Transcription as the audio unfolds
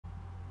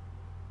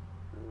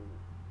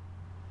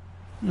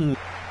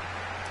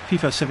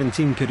FIFA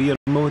 17 career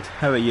mode,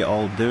 how are you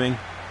all doing?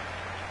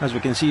 As we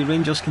can see,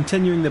 Rangers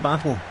continuing the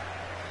battle.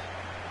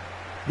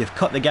 They've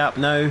cut the gap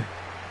now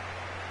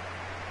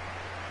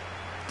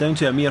down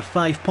to a mere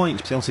 5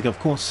 points. Celtic of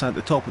course at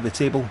the top of the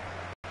table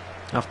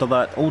after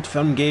that Old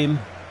Firm game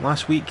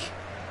last week.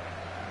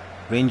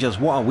 Rangers,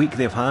 what a week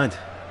they've had.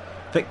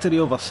 Victory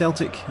over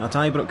Celtic at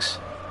Ibrox,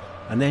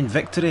 and then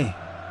victory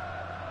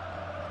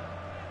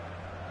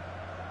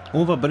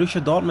over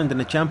Borussia Dortmund in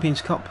the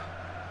Champions Cup.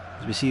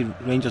 As we see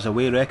Rangers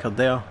away record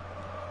there,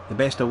 the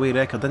best away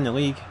record in the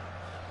league,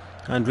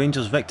 and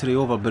Rangers victory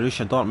over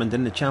Borussia Dortmund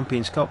in the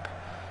Champions Cup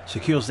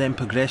secures them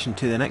progression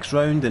to the next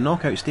round, the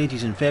knockout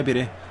stages in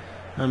February,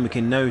 and we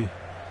can now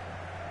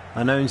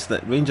announce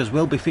that Rangers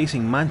will be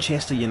facing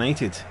Manchester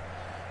United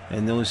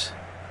in those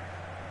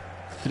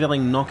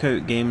thrilling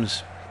knockout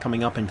games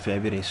coming up in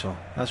February, so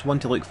that's one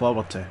to look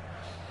forward to.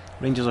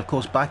 Rangers of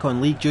course back on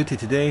league duty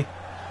today.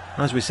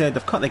 As we said,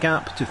 they've cut the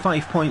gap to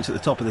 5 points at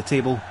the top of the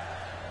table,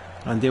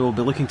 and they will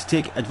be looking to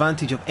take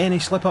advantage of any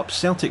slip-ups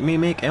Celtic may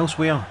make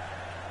elsewhere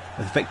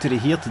with victory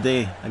here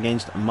today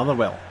against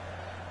Motherwell.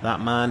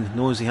 That man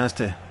knows he has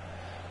to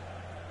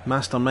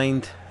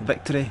mastermind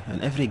victory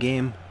in every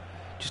game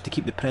just to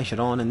keep the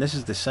pressure on, and this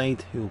is the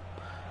side who'll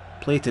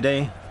play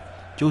today.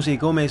 Jose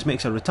Gomez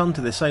makes a return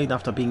to the side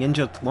after being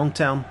injured long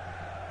term.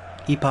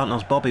 He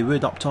partners Bobby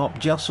Wood up top,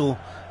 Gerso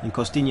and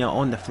Costinha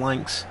on the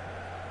flanks.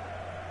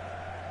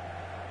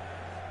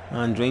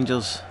 And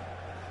Rangers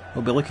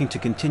will be looking to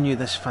continue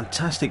this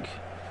fantastic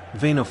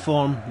vein of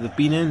form they've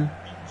been in.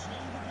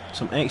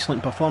 Some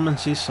excellent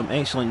performances, some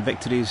excellent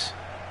victories,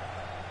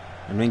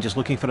 and Rangers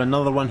looking for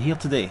another one here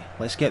today.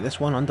 Let's get this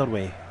one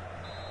underway.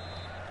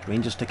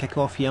 Rangers to kick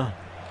off here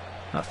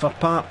at Fir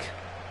Park.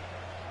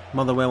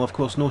 Motherwell of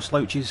course no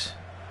slouches.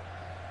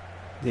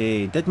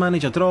 They did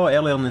manage a draw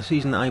earlier in the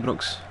season at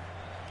Ibrox,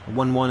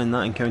 1-1 in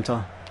that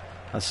encounter,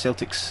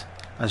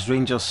 as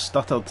Rangers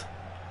stuttered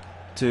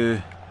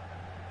to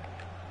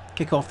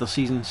kick off the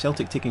season.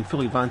 Celtic taking full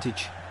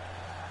advantage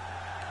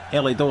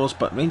early doors,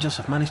 but Rangers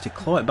have managed to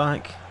claw it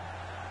back,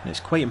 and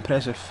it's quite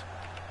impressive.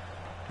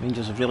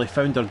 Rangers have really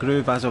found their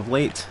groove as of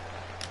late,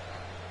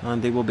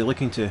 and they will be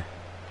looking to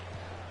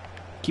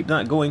keep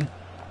that going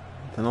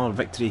with another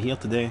victory here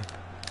today.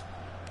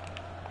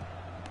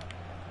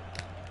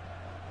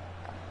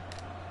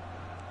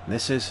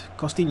 This is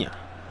Costinha.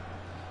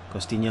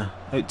 Costinha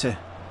out to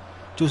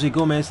Jose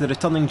Gomez, the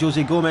returning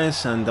Jose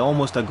Gomez, and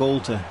almost a goal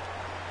to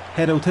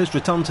herald his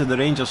return to the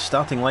Rangers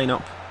starting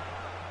lineup.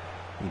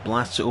 He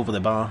blasts it over the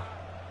bar.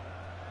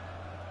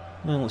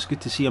 Well, it's good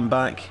to see him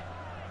back.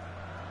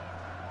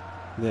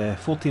 The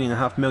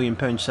 £14.5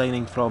 million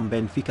signing from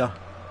Benfica,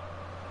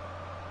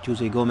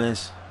 Jose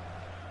Gomez.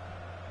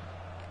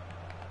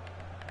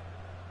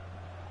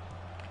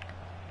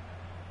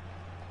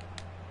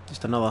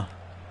 Just another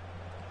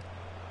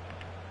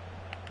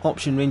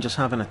option Rangers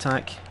have in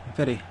attack.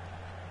 Very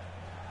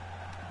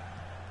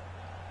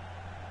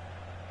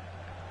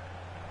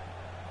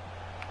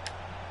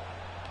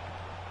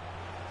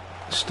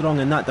strong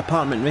in that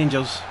department,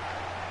 Rangers.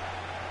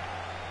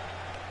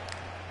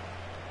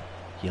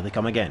 Here they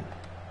come again.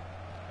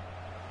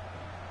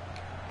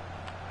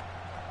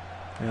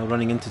 Well,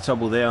 running into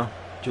trouble there,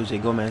 Jose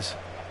Gomez.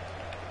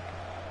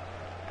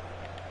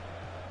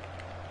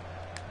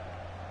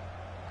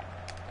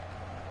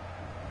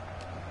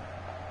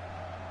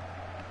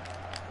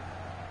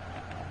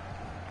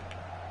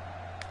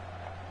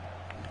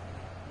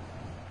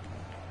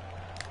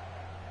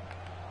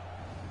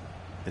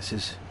 This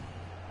is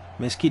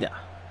Mesquida.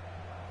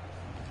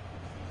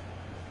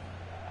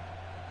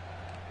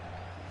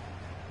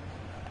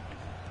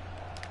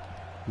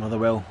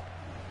 Motherwell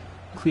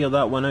clear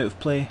that one out of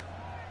play.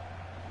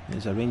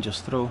 There's a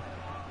Rangers throw.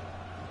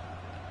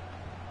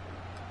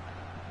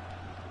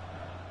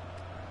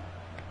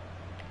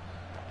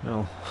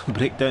 Well,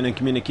 breakdown in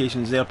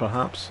communications there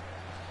perhaps.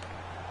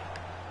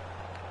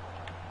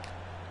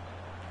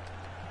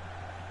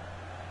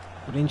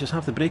 The Rangers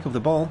have the break of the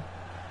ball.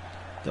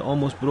 That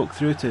almost broke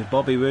through to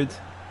Bobby Wood.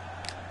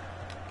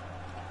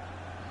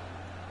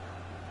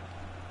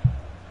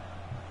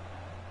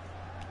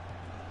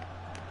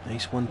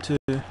 Nice 1-2.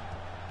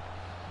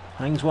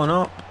 Hangs one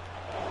up.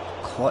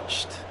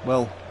 Clutched.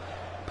 Well,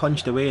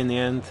 punched away in the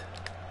end.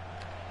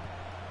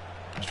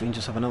 As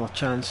Rangers have another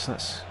chance.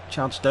 That's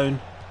charged down.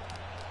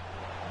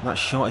 That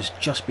shot is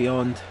just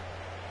beyond.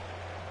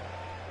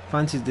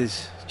 Fancied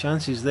his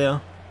chances there.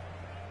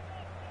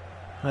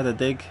 Had a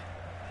dig.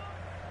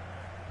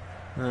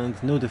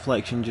 And no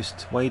deflection,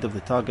 just wide of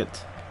the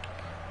target.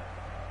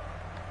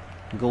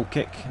 Goal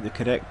kick, the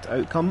correct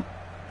outcome.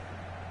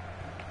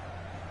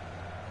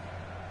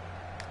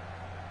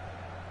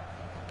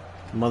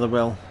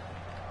 Motherwell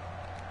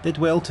did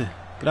well to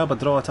grab a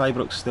draw at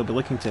Ibrox. They'll be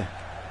looking to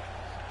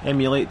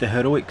emulate the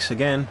heroics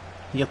again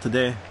here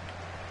today.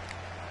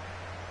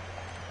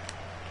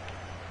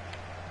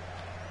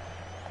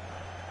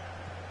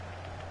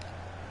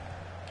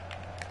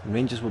 And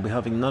Rangers will be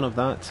having none of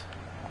that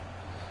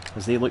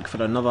as they look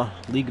for another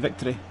league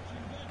victory.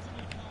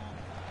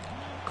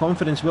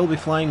 confidence will be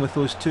flying with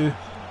those two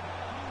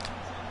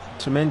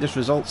tremendous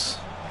results.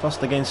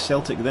 First against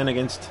Celtic, then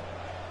against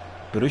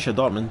Borussia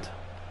Dortmund.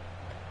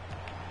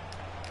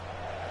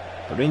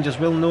 But Rangers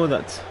will know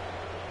that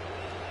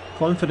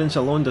confidence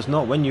alone does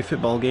not win you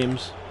football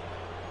games.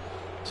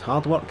 It's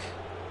hard work,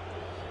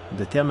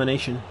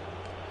 determination,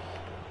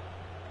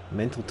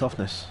 mental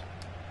toughness,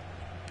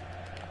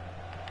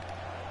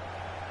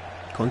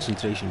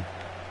 concentration.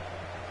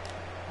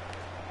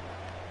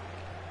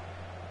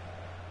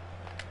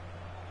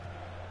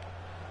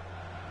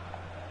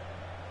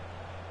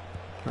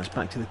 That's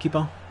back to the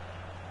keeper.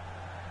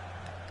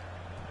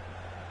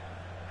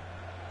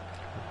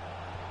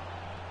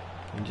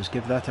 And just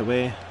give that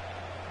away.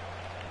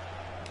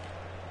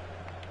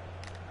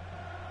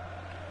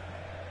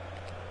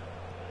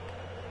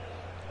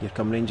 Here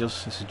come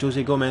Rangers. This is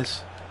Jose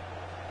Gomez.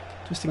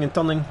 Twisting and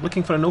turning,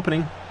 looking for an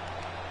opening.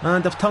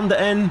 And they've turned it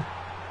in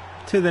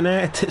to the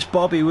net. It's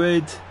Bobby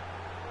Wood.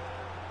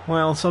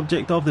 Well,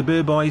 subject of the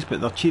boo boys,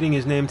 but they're cheering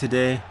his name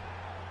today.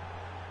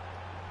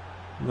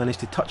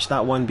 Managed to touch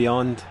that one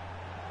beyond.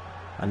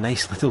 A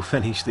nice little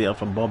finish there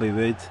from Bobby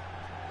Wood.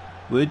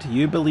 Would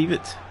you believe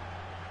it?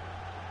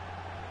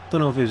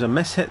 Don't know if it was a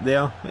miss-hit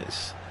there.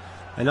 It's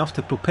enough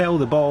to propel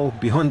the ball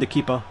beyond the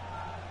keeper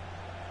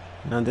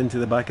and into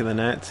the back of the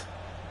net.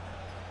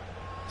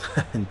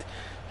 And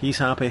he's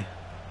happy.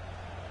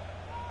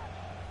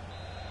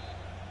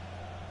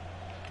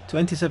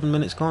 27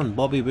 minutes gone.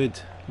 Bobby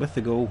Wood with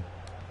the goal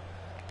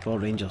for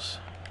Rangers.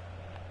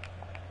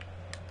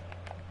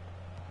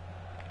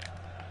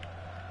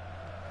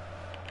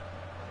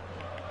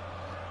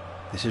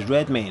 This is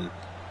Redmayne.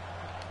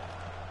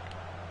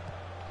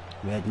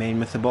 Redmayne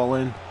with the ball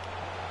in.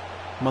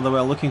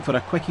 Motherwell looking for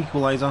a quick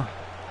equaliser.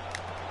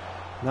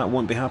 That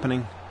won't be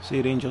happening,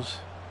 say Rangers,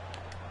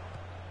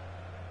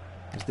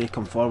 as they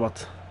come forward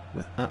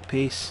at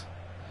pace.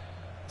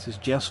 This is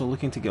Gerso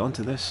looking to get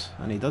onto this,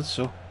 and he does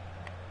so.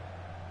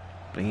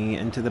 Bringing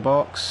it into the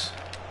box.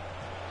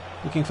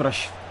 Looking for a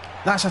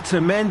that's a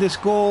tremendous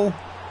goal.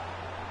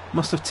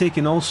 Must have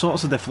taken all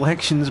sorts of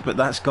deflections, but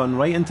that's gone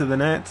right into the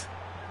net.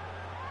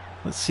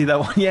 Let's see that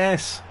one.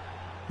 Yes,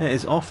 it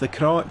is off the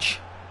crotch.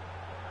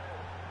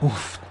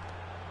 Oof.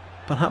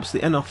 Perhaps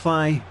the inner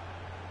thigh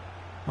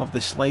of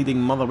the sliding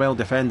Motherwell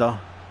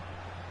defender.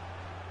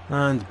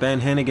 And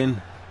Ben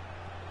Hennigan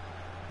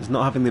is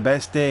not having the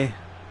best day.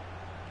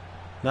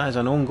 That is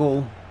an own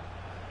goal.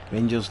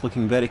 Rangers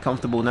looking very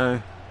comfortable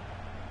now.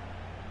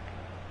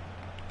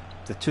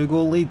 The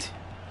 2-goal lead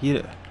here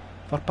at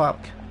Fir Park.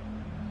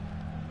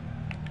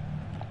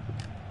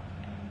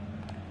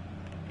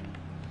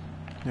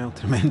 Well,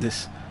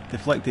 tremendous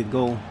deflected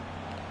goal.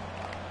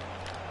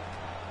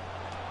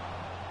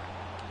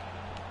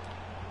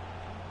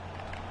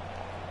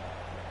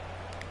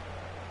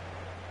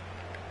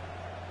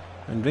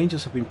 And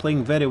Rangers have been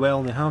playing very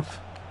well. They have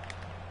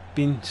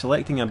been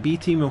selecting a B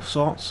team of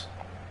sorts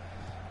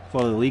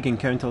for the league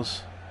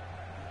encounters,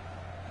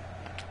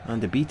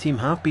 and the B team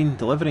have been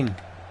delivering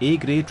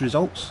A-grade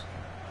results.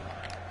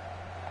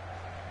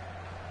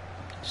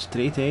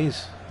 Straight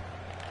A's.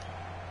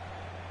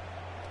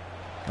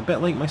 A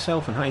bit like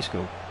myself in high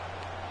school.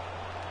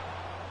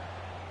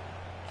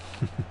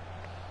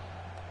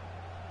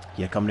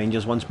 Here come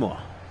Rangers once more.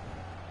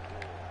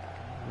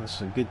 That's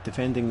a good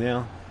defending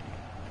there.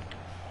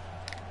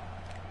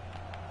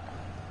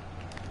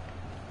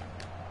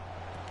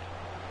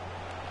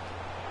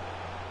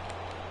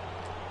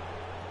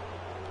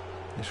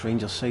 This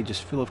Rangers side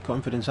just full of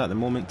confidence at the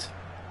moment.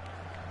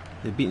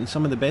 They've beaten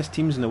some of the best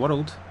teams in the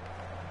world.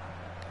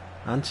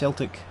 And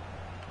Celtic.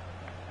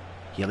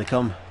 Here they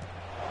come.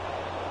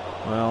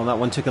 Well, that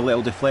one took a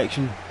little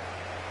deflection.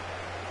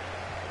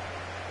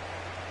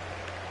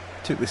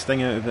 Took the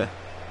sting out of it.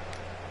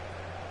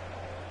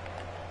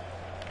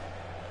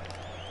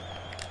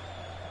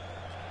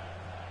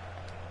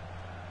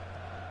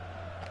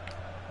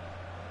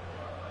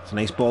 It's a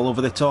nice ball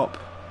over the top.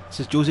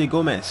 This is Jose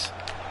Gomez.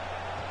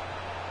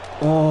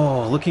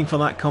 Oh, looking for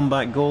that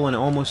comeback goal, and it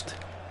almost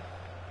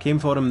came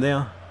for him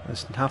there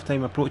as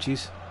half-time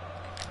approaches.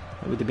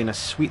 It would have been a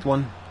sweet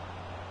one.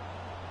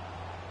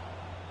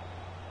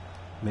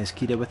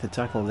 Mesquida with the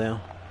tackle there,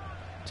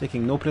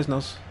 taking no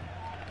prisoners.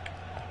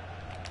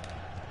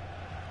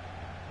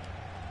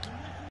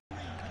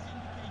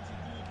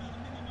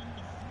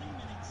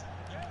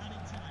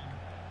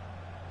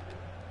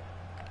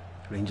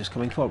 Rangers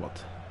coming forward.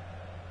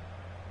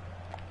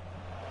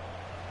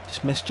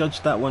 Just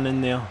misjudged that one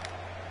in there.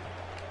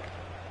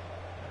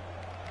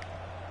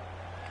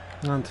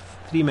 And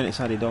 3 minutes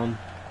added on.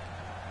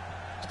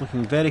 It's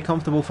looking very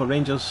comfortable for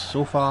Rangers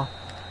so far.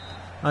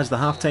 As the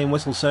half-time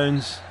whistle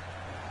sounds,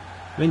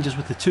 Rangers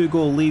with the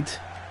 2-goal lead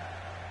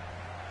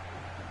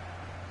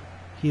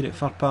here at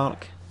Fir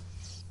Park.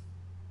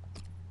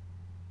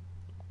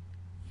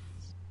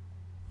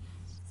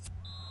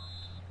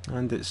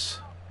 And it's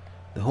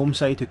the home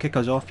side who kick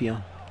us off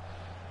here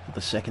for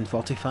the second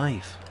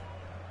 45.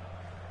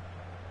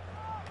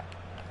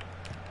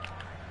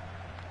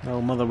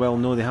 Well, Motherwell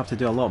know they have to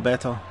do a lot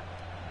better.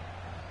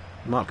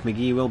 Mark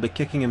McGhee will be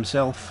kicking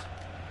himself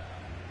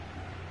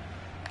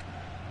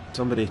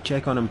Somebody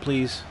check on him,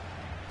 please.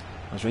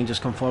 As Rangers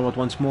come forward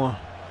once more.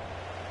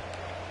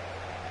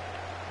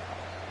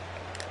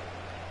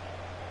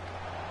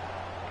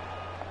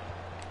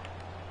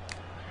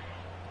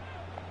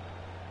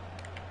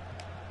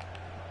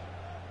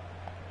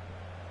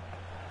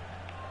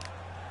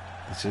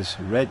 This is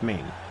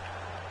Redmayne.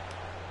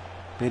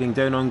 Bearing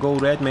down on goal,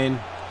 Redmayne.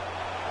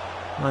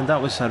 And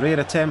that was a rare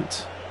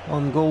attempt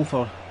on goal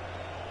for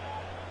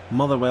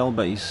Motherwell,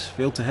 but he's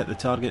failed to hit the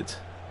target.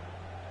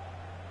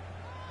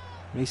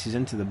 Races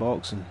into the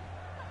box, and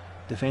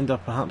defender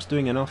perhaps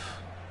doing enough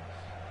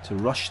to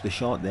rush the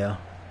shot there.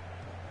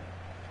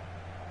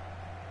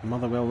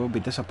 Motherwell will be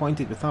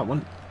disappointed with that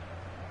one.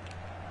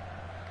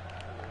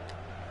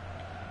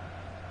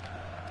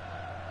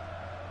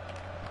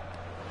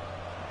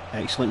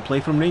 Excellent play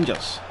from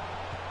Rangers.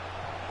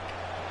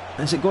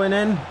 Is it going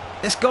in?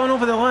 It's gone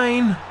over the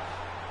line!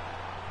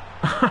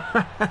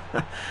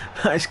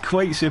 That is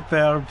quite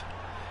superb.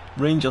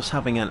 Rangers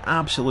having an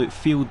absolute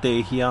field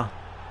day here.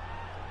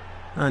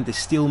 And the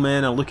steel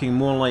men are looking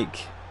more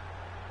like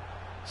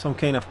some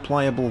kind of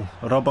pliable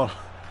rubber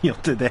here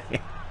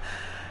today.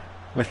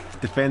 With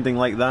defending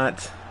like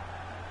that.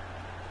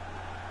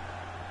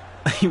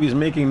 He was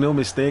making no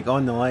mistake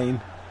on the line.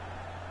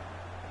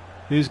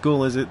 Whose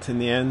goal is it in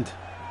the end?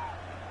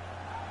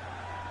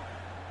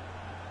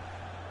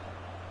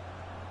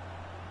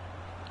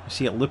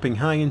 See it looping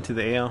high into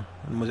the air,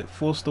 and was it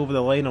forced over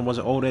the line or was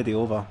it already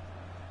over?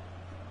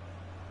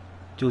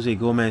 Jose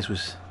Gomez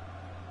was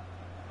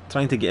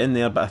trying to get in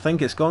there, but I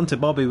think it's gone to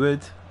Bobby Wood.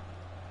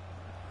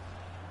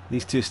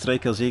 These two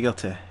strikers eager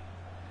to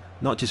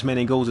notch as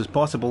many goals as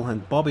possible,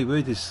 and Bobby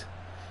Wood is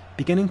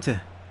beginning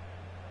to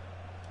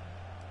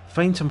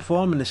find some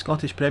form in the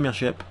Scottish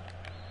Premiership.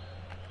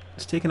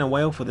 It's taken a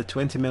while for the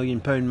 £20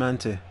 million man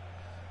to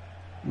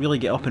really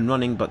get up and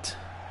running, but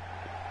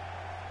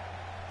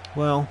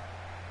well,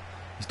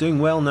 he's doing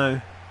well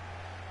now,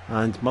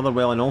 and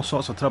Motherwell in all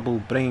sorts of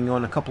trouble, bringing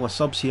on a couple of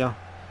subs here.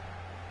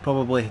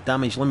 Probably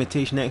damage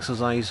limitation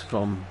exercise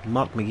from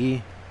Mark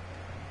McGhee,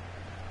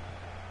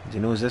 as he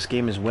knows this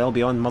game is well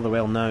beyond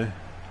Motherwell now.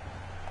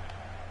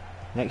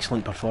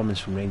 Excellent performance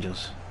from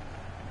Rangers.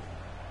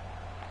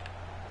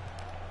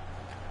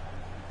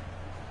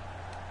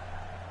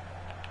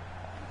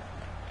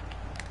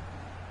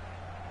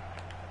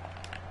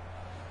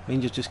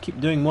 Rangers just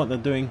keep doing what they're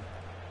doing.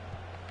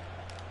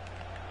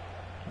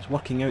 It's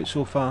working out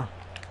so far.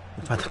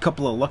 They've had a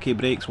couple of lucky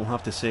breaks, we'll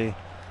have to say,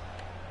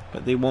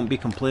 but they won't be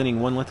complaining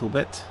one little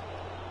bit.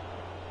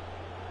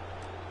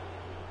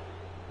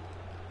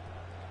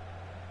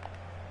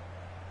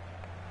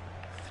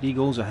 Three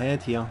goals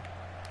ahead here.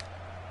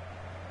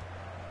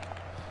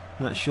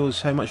 And that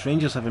shows how much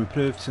Rangers have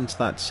improved since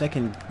that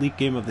second league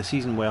game of the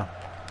season, where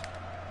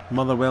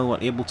Motherwell were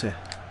able to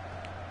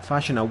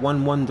fashion a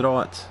 1-1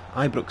 draw at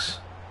Ibrox.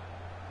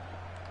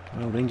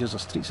 Well, Rangers are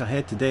streets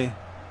ahead today.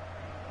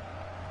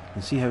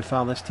 And see how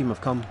far this team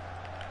have come.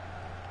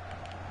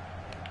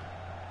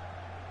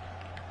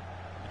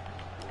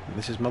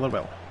 This is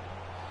Motherwell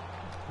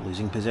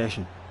losing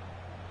possession.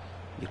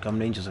 Here come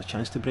Rangers, a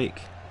chance to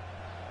break.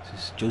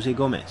 This is Jose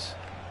Gomez.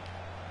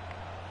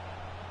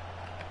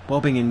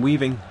 Bobbing and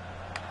weaving.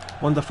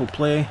 Wonderful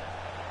play.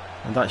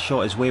 And that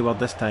shot is wayward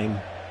this time.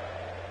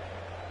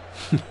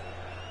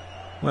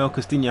 Well,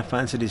 Costinha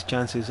fancied his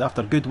chances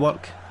after good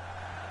work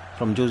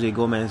from Jose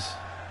Gomez.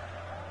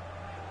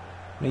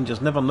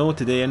 Rangers never know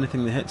today.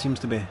 Anything they hit seems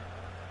to be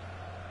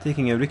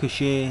taking a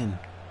ricochet and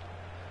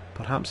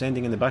perhaps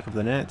ending in the back of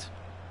the net.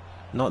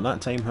 Not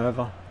that time,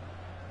 however.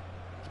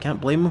 You can't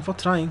blame them for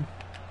trying.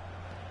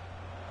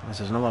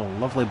 This is another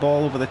lovely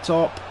ball over the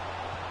top.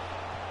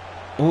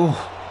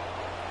 Oh,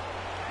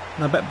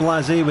 a bit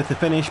blasé with the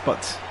finish,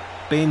 but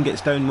Bain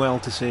gets down well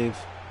to save.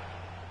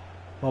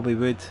 Bobby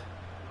Wood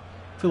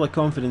full of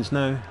confidence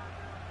now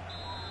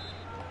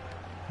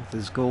with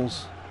his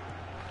goals.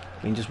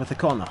 Rangers with the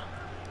corner.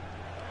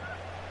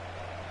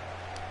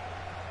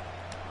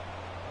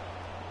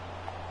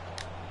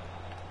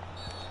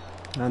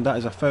 And that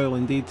is a foul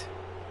indeed.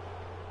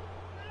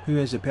 Who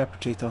is the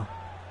perpetrator?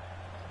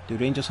 Do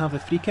Rangers have the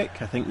free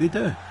kick? I think they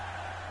do.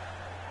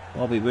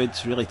 Bobby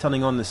Wood's really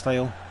turning on the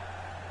style.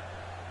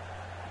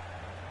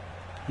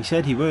 He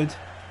said he would.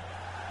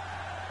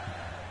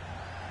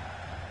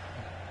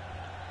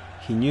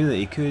 He knew that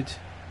he could.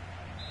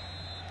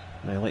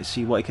 Now let's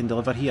see what he can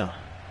deliver here.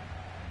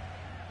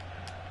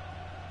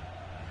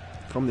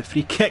 From the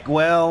free kick,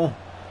 well,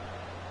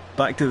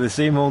 back to the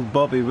same old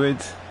Bobby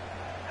Wood.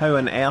 How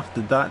on earth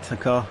did that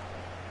occur?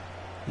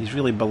 He's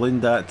really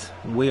ballooned that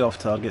way off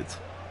target.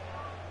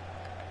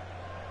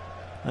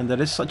 And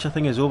there is such a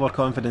thing as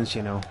overconfidence,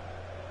 you know.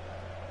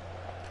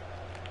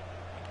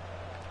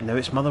 Now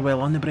it's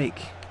Motherwell on the break.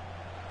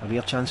 A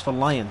rare chance for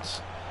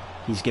Lions.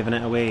 He's given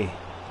it away.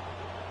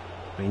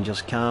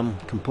 Rangers calm,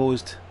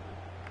 composed.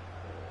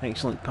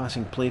 Excellent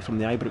passing play from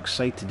the Ibrox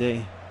side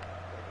today.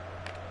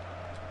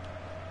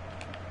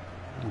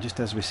 And just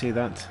as we say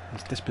that,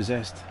 he's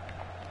dispossessed.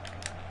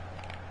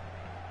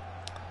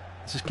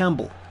 This is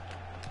Campbell.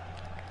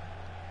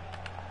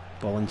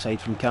 Ball inside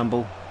from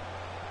Campbell.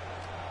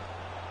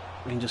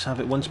 Rangers have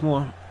it once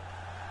more.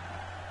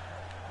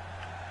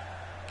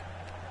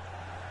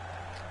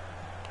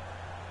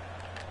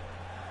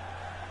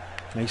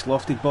 Nice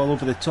lofted ball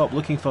over the top,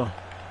 looking for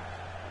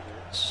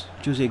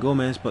Jose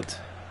Gomez, but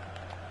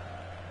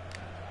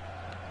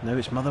now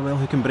it's Motherwell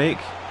who can break.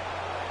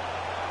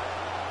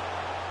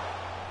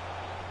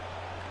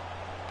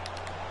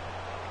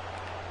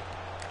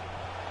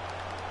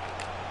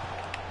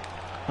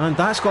 And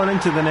that's gone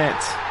into the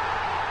net.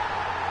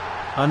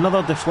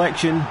 Another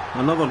deflection,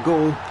 another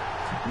goal,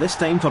 this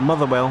time for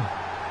Motherwell.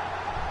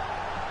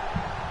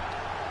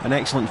 An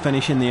excellent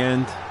finish in the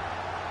end.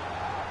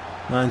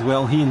 And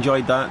well, he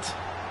enjoyed that.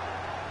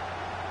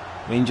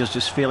 Rangers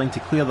just failing to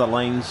clear their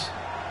lines.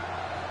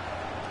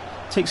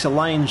 Takes a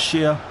lion's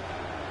share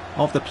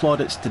of the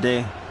plaudits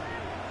today,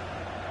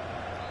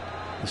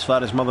 as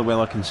far as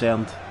Motherwell are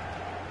concerned.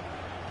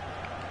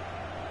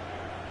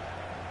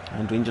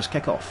 And Rangers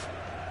kick off.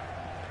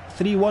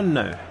 3-1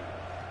 now.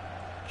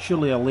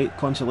 Surely a late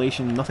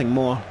consolation, nothing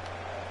more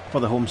for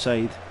the home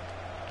side.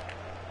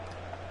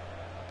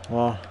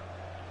 Or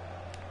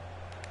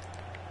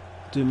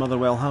do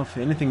Motherwell have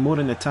anything more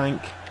in the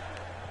tank?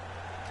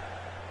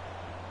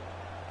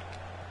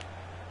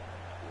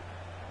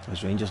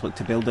 As Rangers look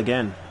to build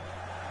again.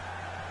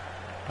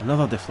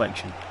 Another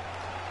deflection.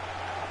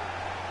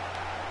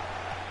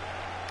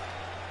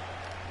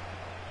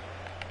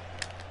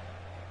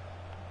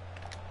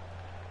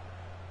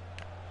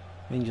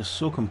 Rangers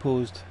so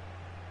composed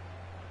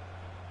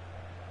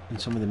in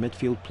some of the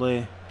midfield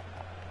play.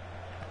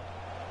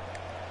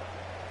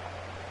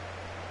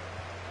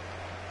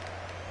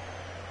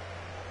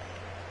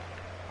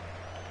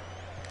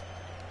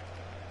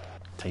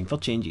 Time for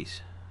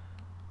changes.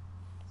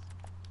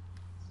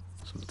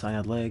 Some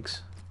tired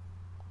legs.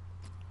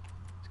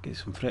 Let's get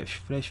some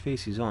fresh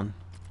faces on.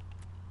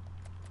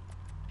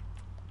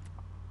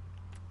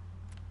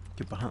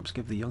 Could perhaps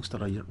give the youngster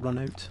a run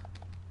out,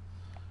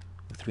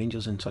 with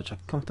Rangers in such a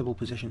comfortable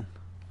position.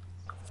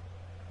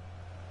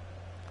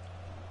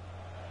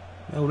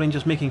 Well,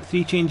 Rangers making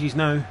 3 changes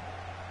now.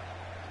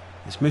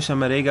 It's Musa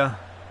Marega,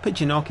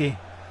 Pichinocchi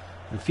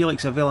and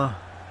Felix Avila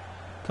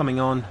coming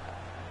on.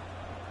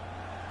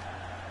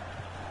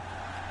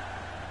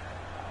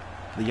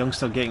 The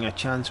youngster getting a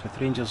chance with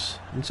Rangers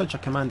in such a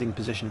commanding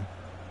position.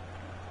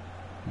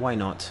 Why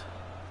not?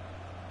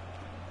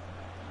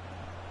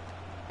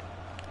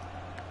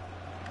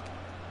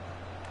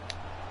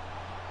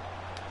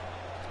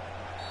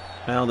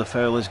 Well, the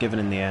foul is given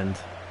in the end.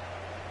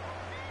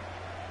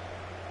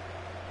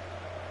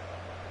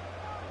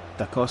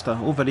 Da Costa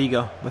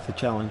overeager with the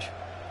challenge.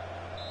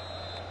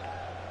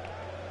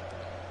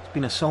 It's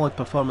been a solid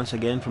performance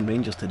again from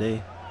Rangers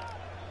today.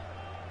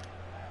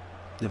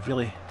 They've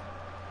really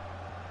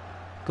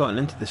gotten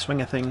into the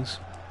swing of things.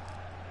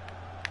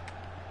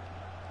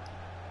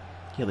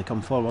 Here they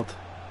come forward.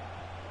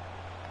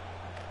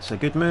 It's a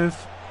good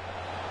move.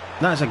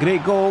 That's a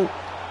great goal.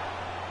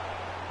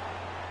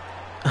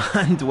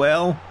 And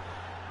well,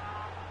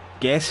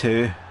 guess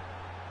who?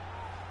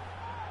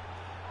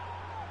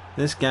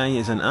 This guy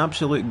is an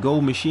absolute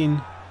goal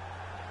machine.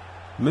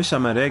 Musa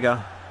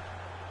Marega.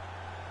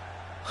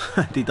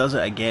 And he does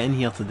it again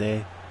here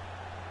today.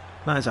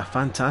 That is a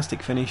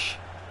fantastic finish.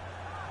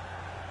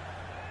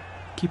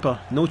 Keeper,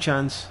 no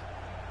chance.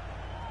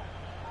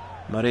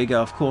 Marega,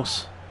 of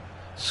course,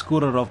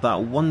 scorer of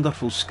that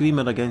wonderful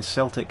screamer against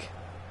Celtic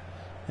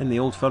in the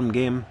Old Firm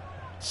game.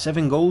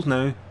 7 goals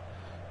now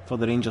for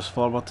the Rangers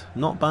forward.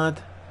 Not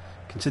bad,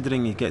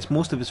 considering he gets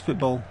most of his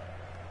football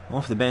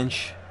off the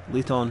bench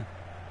late on.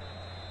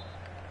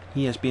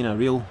 He has been a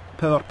real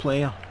power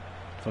player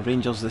for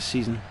Rangers this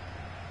season.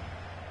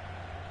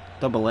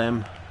 Double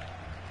M,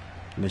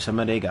 Musa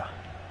Marega.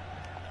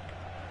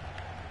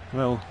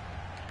 Well,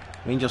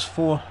 Rangers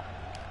 4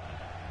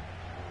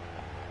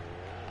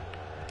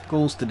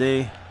 goals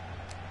today.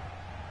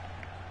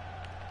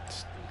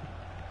 It's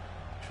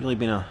really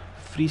been a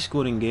free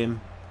scoring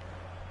game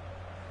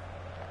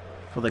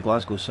for the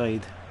Glasgow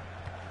side.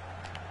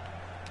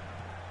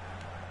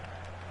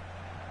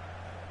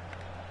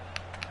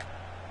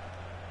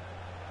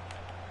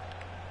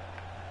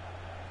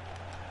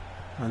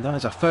 And that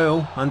is a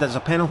foul, and it's a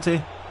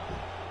penalty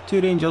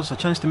to Rangers, a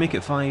chance to make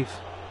it 5.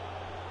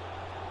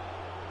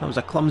 That was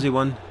a clumsy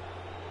one,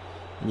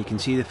 and you can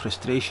see the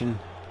frustration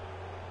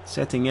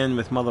setting in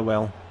with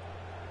Motherwell.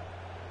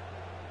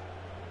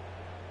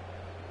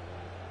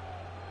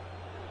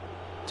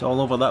 It's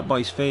all over that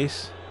boy's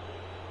face.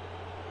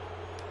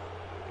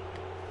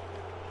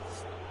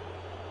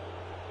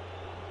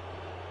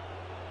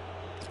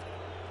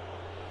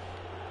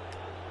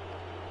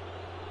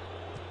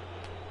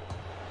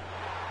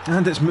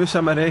 And it's Musa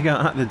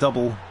Marega at the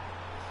double.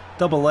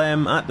 Double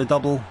M at the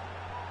double.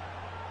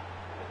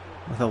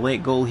 With a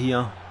late goal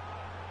here.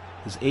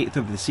 His 8th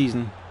of the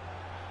season.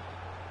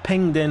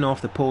 Pinged in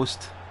off the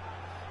post.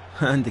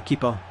 And the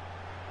keeper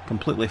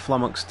completely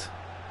flummoxed.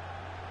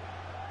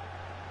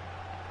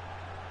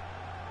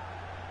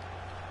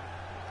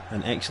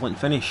 An excellent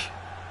finish.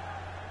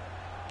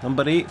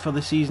 Number 8 for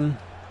the season.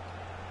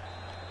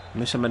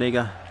 Musa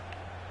Marega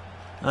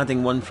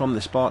adding one from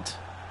the spot.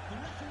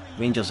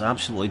 Rangers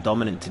absolutely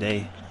dominant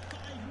today.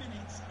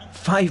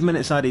 5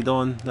 minutes added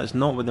on. That's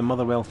not what the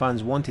Motherwell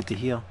fans wanted to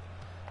hear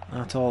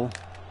at all.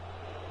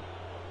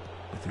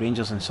 With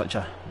Rangers in such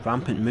a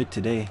rampant mood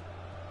today.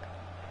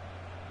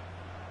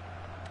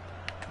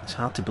 It's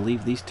hard to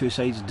believe these two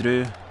sides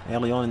drew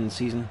early on in the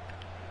season.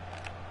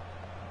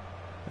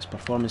 This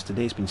performance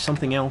today has been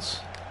something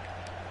else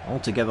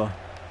altogether.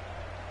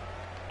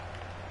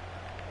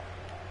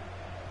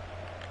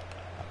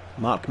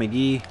 Mark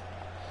McGhee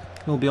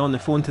will be on the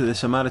phone to the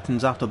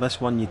Samaritans after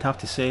this one, you'd have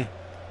to say.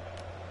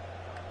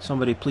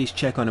 Somebody please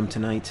check on him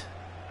tonight.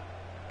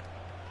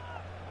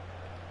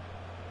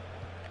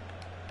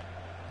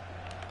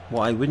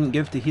 What I wouldn't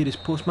give to hear his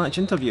post-match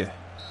interview.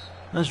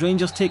 As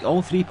Rangers take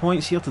all 3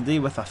 points here today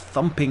with a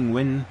thumping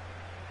win.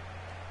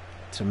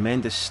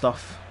 Tremendous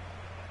stuff.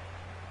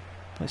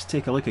 Let's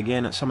take a look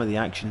again at some of the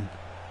action.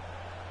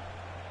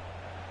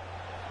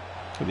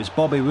 It was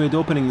Bobby Wood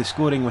opening the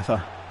scoring with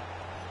a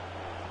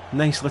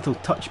nice little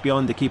touch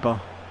beyond the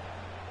keeper.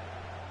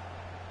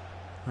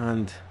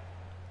 And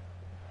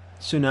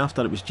soon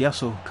after it was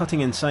Gerso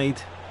cutting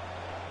inside.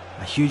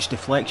 A huge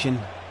deflection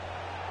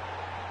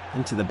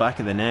into the back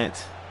of the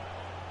net,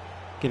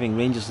 giving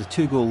Rangers the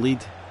 2-goal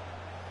lead.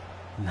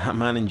 And that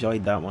man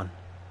enjoyed that one.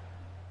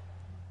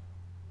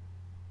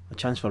 A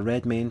chance for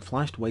Redmayne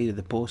flashed wide of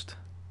the post.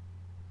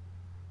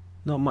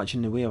 Not much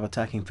in the way of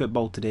attacking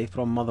football today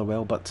from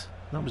Motherwell, but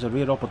that was a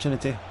rare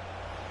opportunity.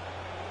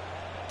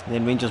 And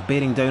then Rangers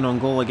bearing down on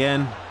goal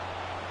again.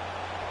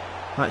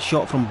 That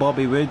shot from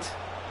Bobby Wood,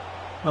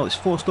 well, it's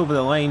forced over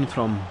the line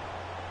from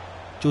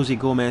Jose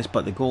Gomez,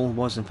 but the goal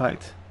was in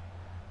fact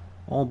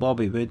all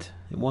Bobby Wood.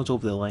 It was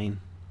over the line.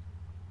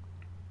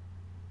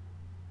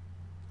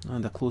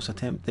 And a close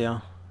attempt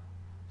there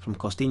from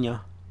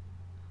Costinha.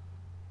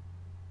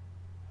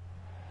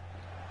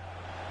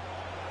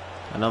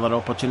 Another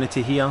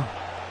opportunity here.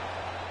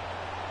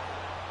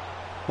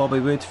 Bobby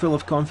Wood full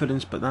of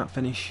confidence, but that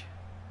finish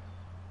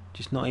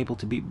just not able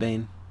to beat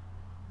Bain.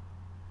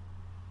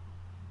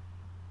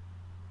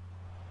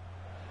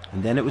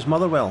 And then it was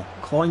Motherwell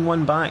clawing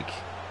one back.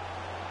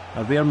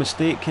 A rare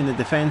mistake in the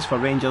defence for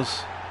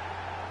Rangers.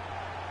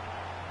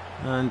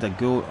 And a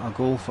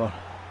goal for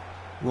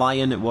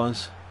Lyon it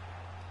was.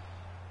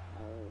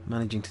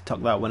 Managing to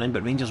tuck that one in,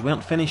 but Rangers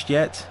weren't finished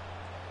yet.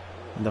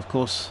 And of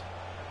course,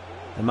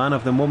 the man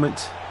of the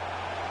moment,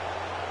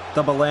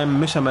 Double M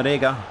Musa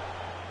Marega,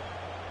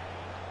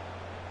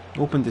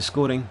 opened the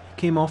scoring.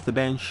 Came off the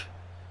bench,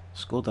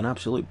 scored an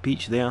absolute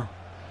peach there,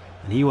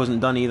 and he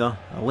wasn't done either.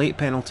 A late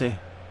penalty,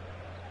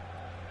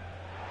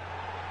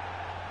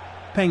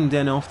 pinged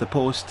in off the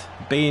post.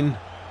 Bain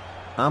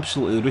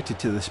absolutely rooted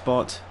to the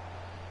spot,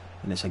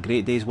 and it's a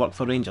great day's work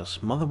for Rangers.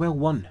 Motherwell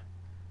 1,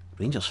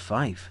 Rangers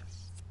 5.